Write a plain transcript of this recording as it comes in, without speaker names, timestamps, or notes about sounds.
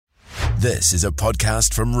This is a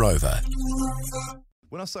podcast from Rover.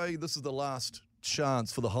 When I say this is the last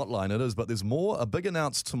chance for the hotline, it is, but there's more. A big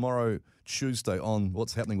announce tomorrow, Tuesday, on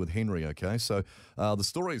what's happening with HNRY, okay? So the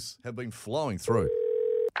stories have been flowing through.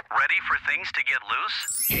 Ready for things to get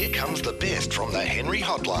loose? Here comes the best from the HNRY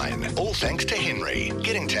hotline. All thanks to HNRY.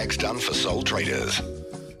 Getting tax done for sole traders.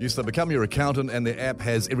 Yes, they become your accountant, and the app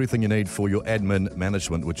has everything you need for your admin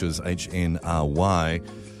management, which is HNRY.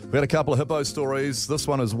 We had a couple of hippo stories. This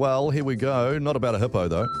one as well. Here we go. Not about a hippo,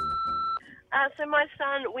 though. So my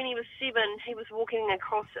son, when he was 7, he was walking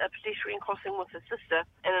across a pedestrian crossing with his sister,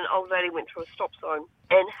 and an old lady went through a stop sign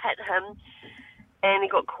and hit him, and he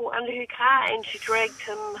got caught under her car, and she dragged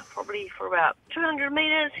him probably for about 200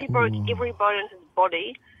 metres. He broke every bone in his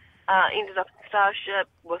body, ended up in Starship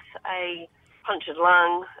with a punctured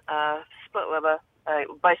lung, split liver,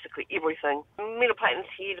 basically everything. Metal plate in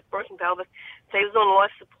his head, broken pelvis. So he was on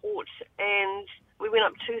life support, and we went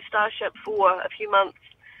up to Starship for a few months,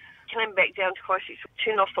 came back down to Christchurch,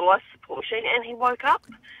 turned off the life support machine, and he woke up,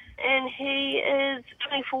 and he is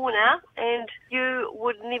 24 now, and you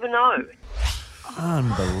would never know.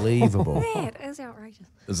 Unbelievable. That is outrageous.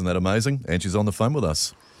 Isn't that amazing? And she's on the phone with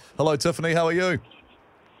us. Hello, Tiffany. How are you?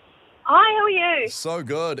 Hi, how are you? So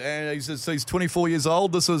good. And he's 24 years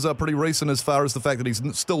old. This is pretty recent as far as the fact that he's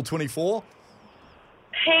still 24.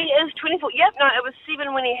 He is 24. Yep, no, it was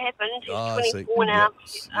 7 when he happened. He's 24 now.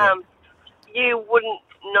 Yep. You wouldn't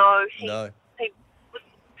know. No. He was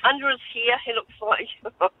under his hair, he looks like, he's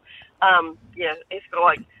got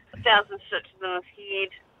like 1,000 stitches in his head.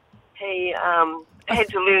 He had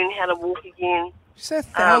to learn how to walk again. Did you say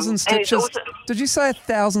 1,000 stitches? Did you say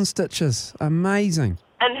 1,000 stitches? Amazing.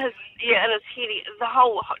 And his head, the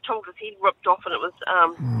whole top of his head ripped off, and it was,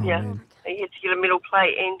 man. he had to get a metal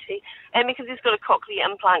plate, and because he's got a cochlear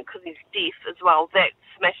implant because he's deaf as well, that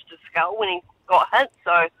smashed his skull when he got hit,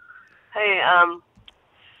 so he,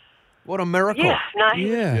 What a miracle. he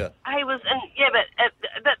was, but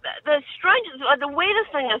the strangest, the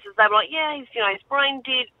weirdest thing is they were like, he's brain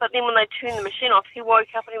dead, but then when they turned the machine off, he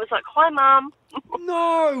woke up and he was like, hi, Mum.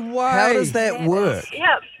 No way. How does that work?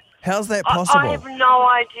 Yeah. How's that possible? I have no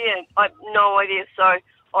idea. So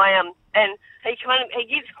I am, and he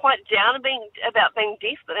gets quite down about being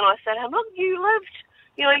deaf. But then I said to him, "Look, you lived.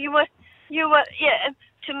 You were. And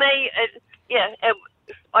to me,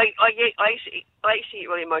 I actually get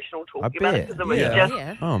really emotional talking about it because it was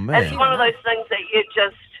just. Oh man. It's one of those things that you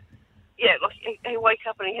just. Yeah, like he woke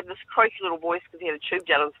up and he had this croaky little voice because he had a tube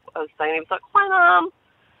down his thing. He was like, "Hi, Mum."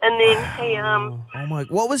 And then he, oh my!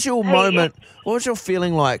 What was your moment? What was your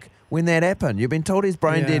feeling like when that happened? You've been told he's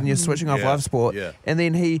brain dead and you're switching off life support, and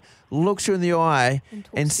then he looks you in the eye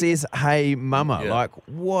and says, "Hey, Mama!" Yeah. Like,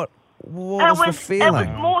 what was the feeling?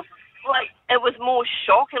 It was more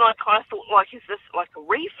shock, and I kind of thought, like, is this like a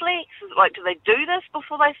reflex? Like, do they do this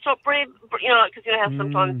before they stop breathing? Because you know how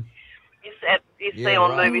sometimes you see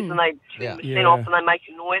on movies and they turn the machine off and they make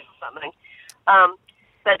a noise or something.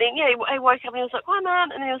 But then, he woke up and he was like, hi,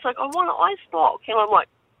 Mum. And he was like, I want an ice block. And I'm like,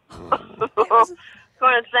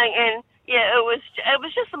 kind of thing. And, it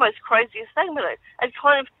was just the most craziest thing. But it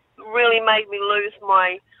kind of really made me lose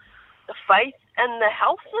my faith in the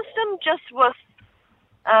health system just with,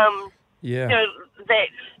 because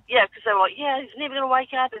they were like, he's never going to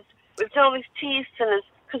wake up. We've done all these tests and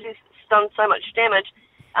because he's done so much damage.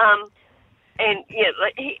 He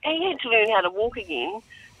had to learn how to walk again.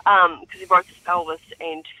 Because he broke his pelvis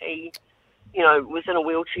and he, was in a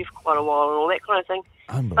wheelchair for quite a while and all that kind of thing.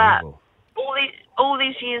 Unbelievable. But all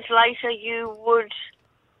these years later, you would,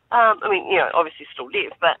 obviously still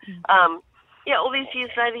deaf, but all these years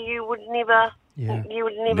later, you would never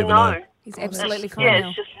know. He's absolutely fine now.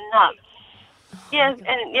 It's just nuts.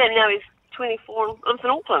 Now he's 24 and lives in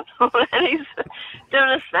Auckland, and he's doing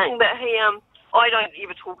his thing. But he, I don't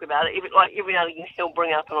ever talk about it. Every now and again, he'll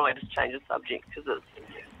bring up, and I just change the subject because it's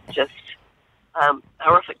just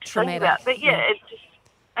horrific to think about. But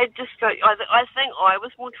it just goes. I think I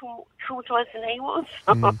was more traumatized than he was.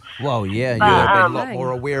 Well, you'd have been a lot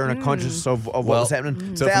more aware and conscious of what was happening.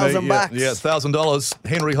 $1,000 bucks. Yeah, $1,000.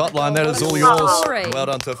 HNRY hotline. That is all yours. Well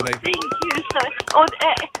done, Tiffany. Thank you.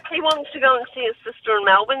 He wants to go and see his sister in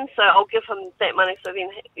Melbourne, so I'll give him that money so then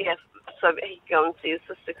he can go and see his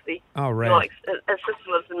sister. His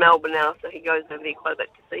sister lives in Melbourne now, so he goes over there quite a bit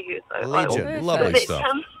to see her. So Legend. Lovely stuff.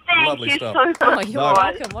 Thank you so much. Oh, you're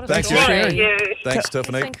welcome. What a Thanks for story. sharing. Thanks,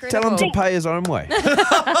 Tiffany. Tell him to pay his own way.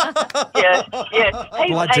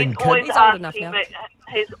 Bludgeon kid. He's old enough now.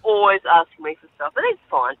 He's always asking me for stuff, but it's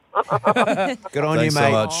fine. Good on Thanks you, mate.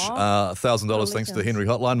 so much. $1,000 thanks to the HNRY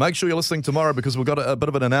hotline. Make sure you're listening tomorrow because we've got a bit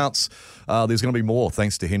of an announce. There's going to be more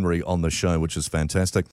thanks to HNRY on the show, which is fantastic.